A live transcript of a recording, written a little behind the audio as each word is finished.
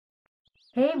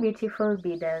Hey beautiful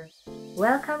beaders,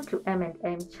 welcome to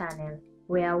M&M channel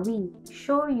where we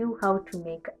show you how to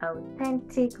make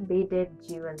authentic beaded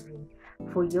jewelry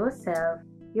for yourself,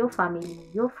 your family,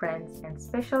 your friends and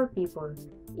special people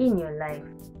in your life.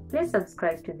 Please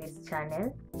subscribe to this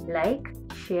channel, like,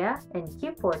 share and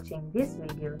keep watching this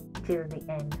video till the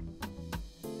end.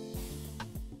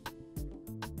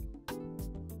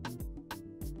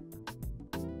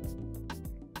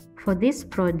 For this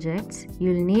project,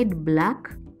 you'll need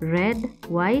black, red,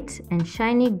 white, and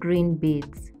shiny green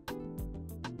beads.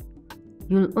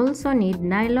 You'll also need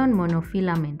nylon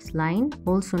monofilament line,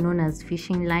 also known as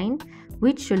fishing line,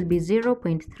 which should be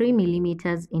 0.3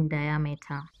 millimeters in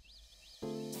diameter,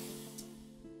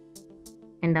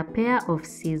 and a pair of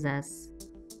scissors.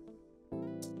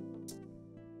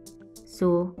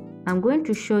 So, I'm going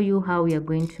to show you how we are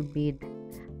going to bead.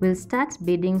 We'll start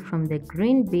beading from the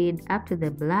green bead up to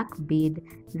the black bead,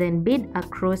 then bead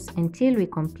across until we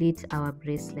complete our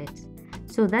bracelet.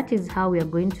 So that is how we are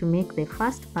going to make the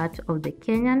first part of the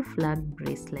Kenyan flag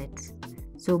bracelet.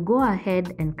 So go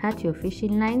ahead and cut your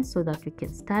fishing line so that we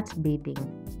can start beading.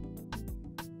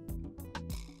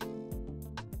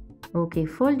 Okay,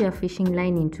 fold your fishing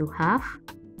line into half.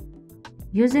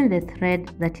 Using the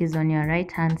thread that is on your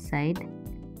right hand side,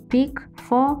 pick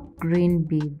 4 green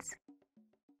beads.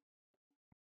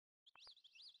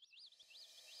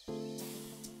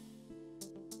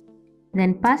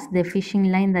 Then pass the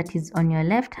fishing line that is on your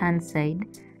left hand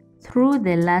side through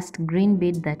the last green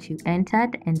bead that you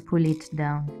entered and pull it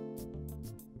down.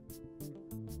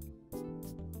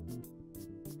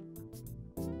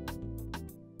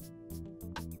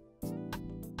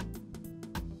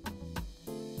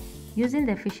 Using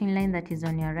the fishing line that is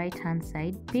on your right hand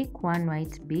side, pick 1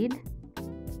 white bead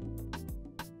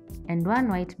and 1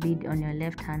 white bead on your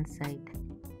left hand side.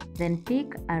 Then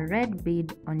pick a red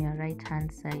bead on your right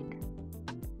hand side.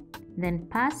 Then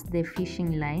pass the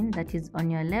fishing line that is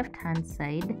on your left hand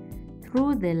side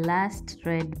through the last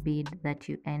red bead that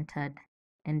you entered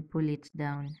and pull it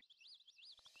down.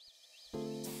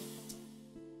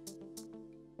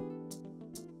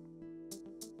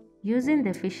 Using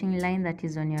the fishing line that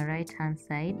is on your right hand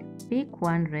side, pick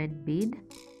 1 red bead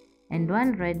and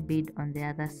 1 red bead on the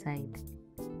other side.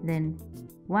 Then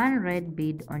 1 red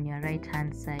bead on your right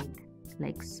hand side,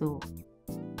 like so.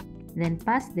 Then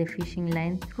pass the fishing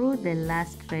line through the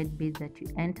last red bead that you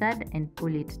entered and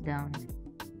pull it down.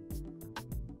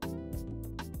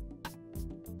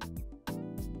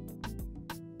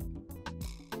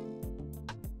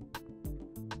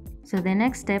 So the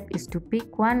next step is to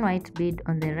pick 1 white bead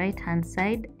on the right hand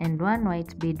side and 1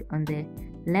 white bead on the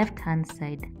left hand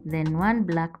side, then 1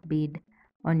 black bead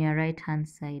on your right hand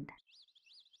side.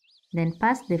 Then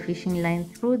pass the fishing line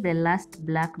through the last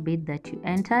black bead that you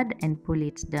entered and pull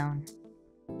it down.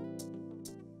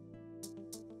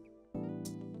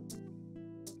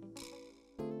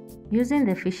 Using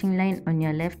the fishing line on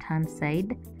your left hand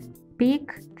side,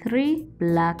 pick 3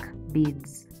 black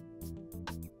beads.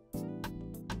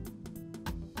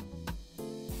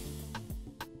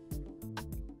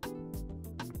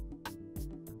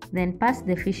 Then pass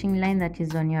the fishing line that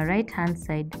is on your right hand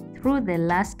side through the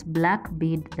last black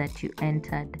bead that you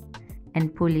entered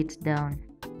and pull it down.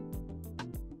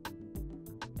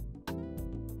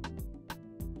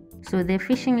 So the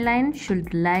fishing line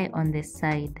should lie on the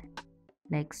side,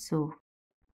 like so.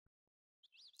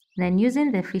 Then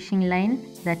using the fishing line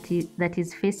that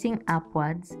is facing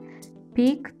upwards,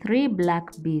 pick 3 black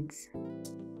beads.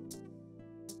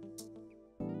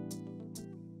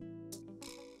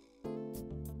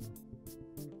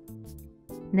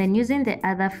 Then using the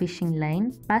other fishing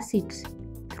line, pass it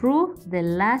through the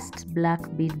last black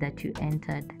bead that you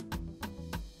entered.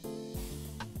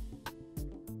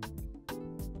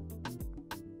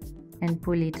 And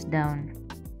pull it down.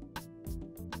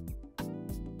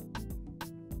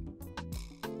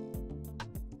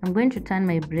 I'm going to turn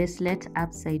my bracelet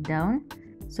upside down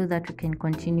so that we can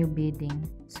continue beading.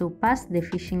 So pass the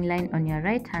fishing line on your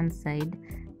right hand side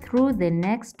through the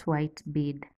next white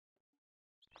bead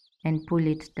and pull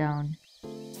it down.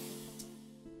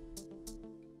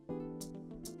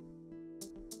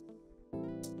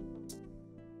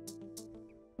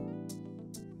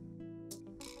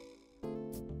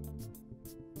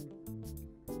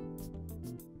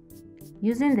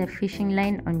 Using the fishing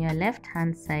line on your left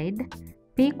hand side,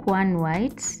 pick 1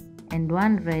 white and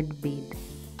 1 red bead.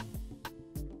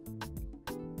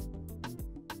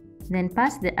 Then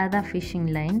pass the other fishing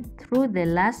line through the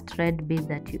last red bead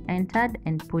that you entered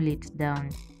and pull it down.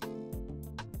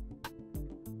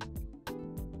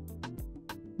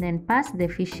 Then pass the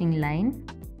fishing line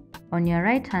on your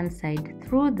right hand side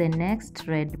through the next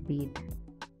red bead.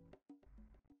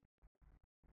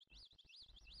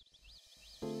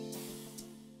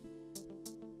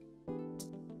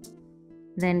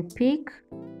 Then pick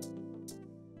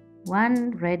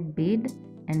one red bead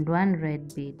and one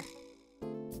red bead.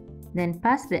 Then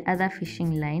pass the other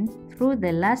fishing line through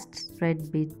the last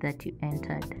red bead that you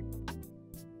entered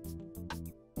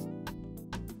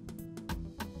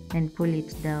and pull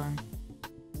it down.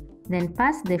 Then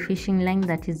pass the fishing line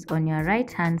that is on your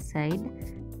right hand side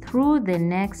through the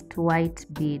next white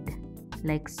bead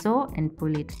like so and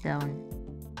pull it down.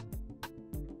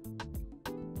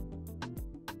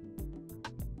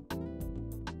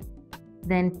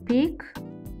 Then pick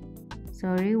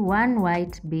one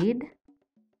white bead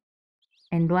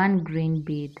and one green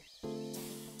bead.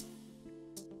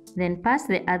 Then pass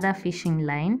the other fishing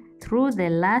line through the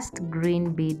last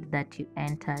green bead that you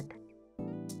entered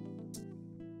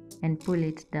and pull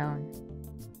it down.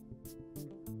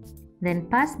 Then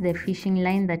pass the fishing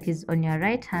line that is on your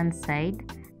right hand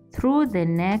side through the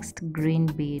next green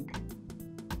bead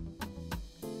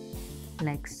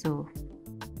like so.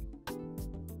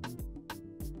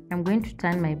 I'm going to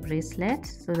turn my bracelet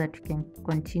so that you can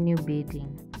continue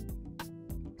beading.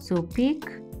 So pick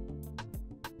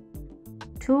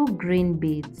 2 green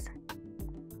beads.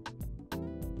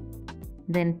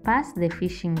 Then pass the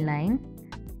fishing line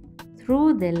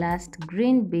through the last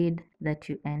green bead that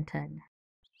you entered,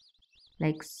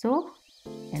 like so,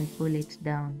 and pull it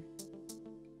down.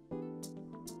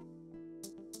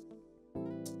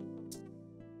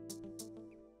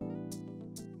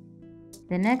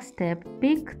 The next step,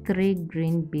 pick 3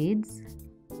 green beads.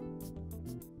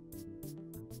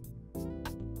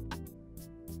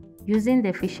 Using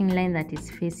the fishing line that is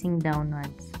facing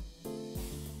downwards.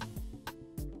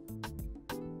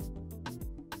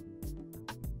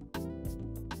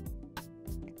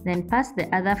 Then pass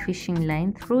the other fishing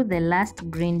line through the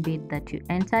last green bead that you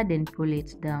entered and pull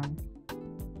it down.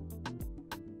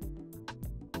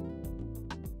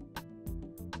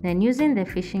 Then using the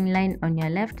fishing line on your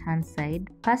left hand side,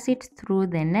 pass it through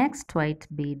the next white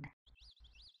bead.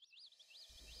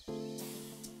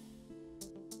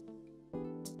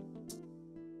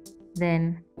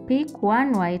 Then pick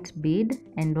 1 white bead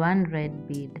and 1 red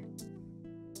bead.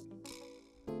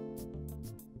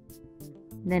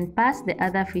 Then pass the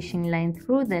other fishing line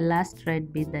through the last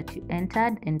red bead that you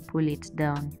entered and pull it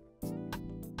down.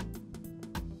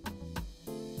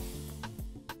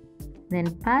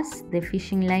 Then pass the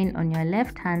fishing line on your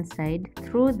left hand side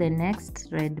through the next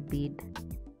red bead.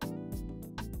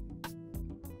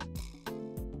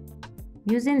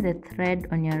 Using the thread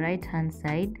on your right hand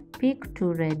side, pick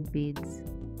 2 red beads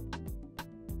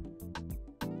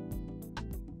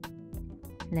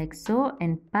like so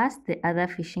and pass the other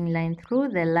fishing line through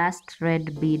the last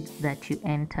red bead that you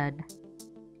entered.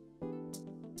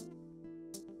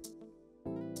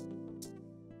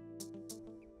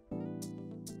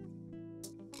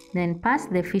 Then pass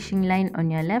the fishing line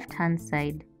on your left hand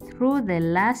side through the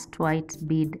last white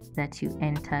bead that you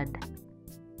entered.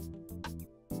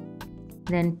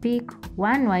 Then pick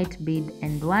 1 white bead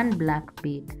and 1 black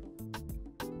bead.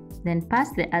 Then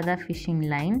pass the other fishing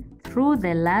line through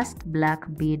the last black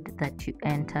bead that you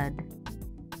entered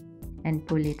and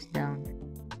pull it down.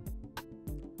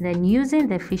 Then using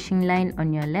the fishing line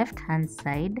on your left hand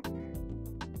side,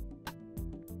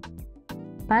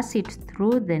 pass it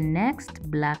through the next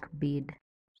black bead.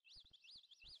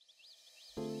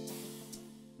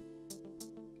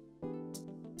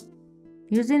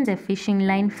 Using the fishing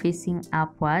line facing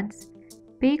upwards,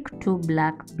 pick 2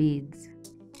 black beads.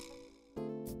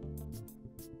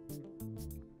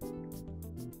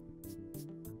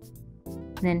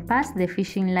 Then pass the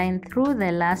fishing line through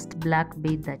the last black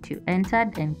bead that you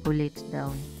entered and pull it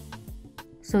down.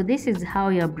 So this is how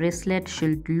your bracelet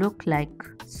should look like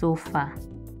so far.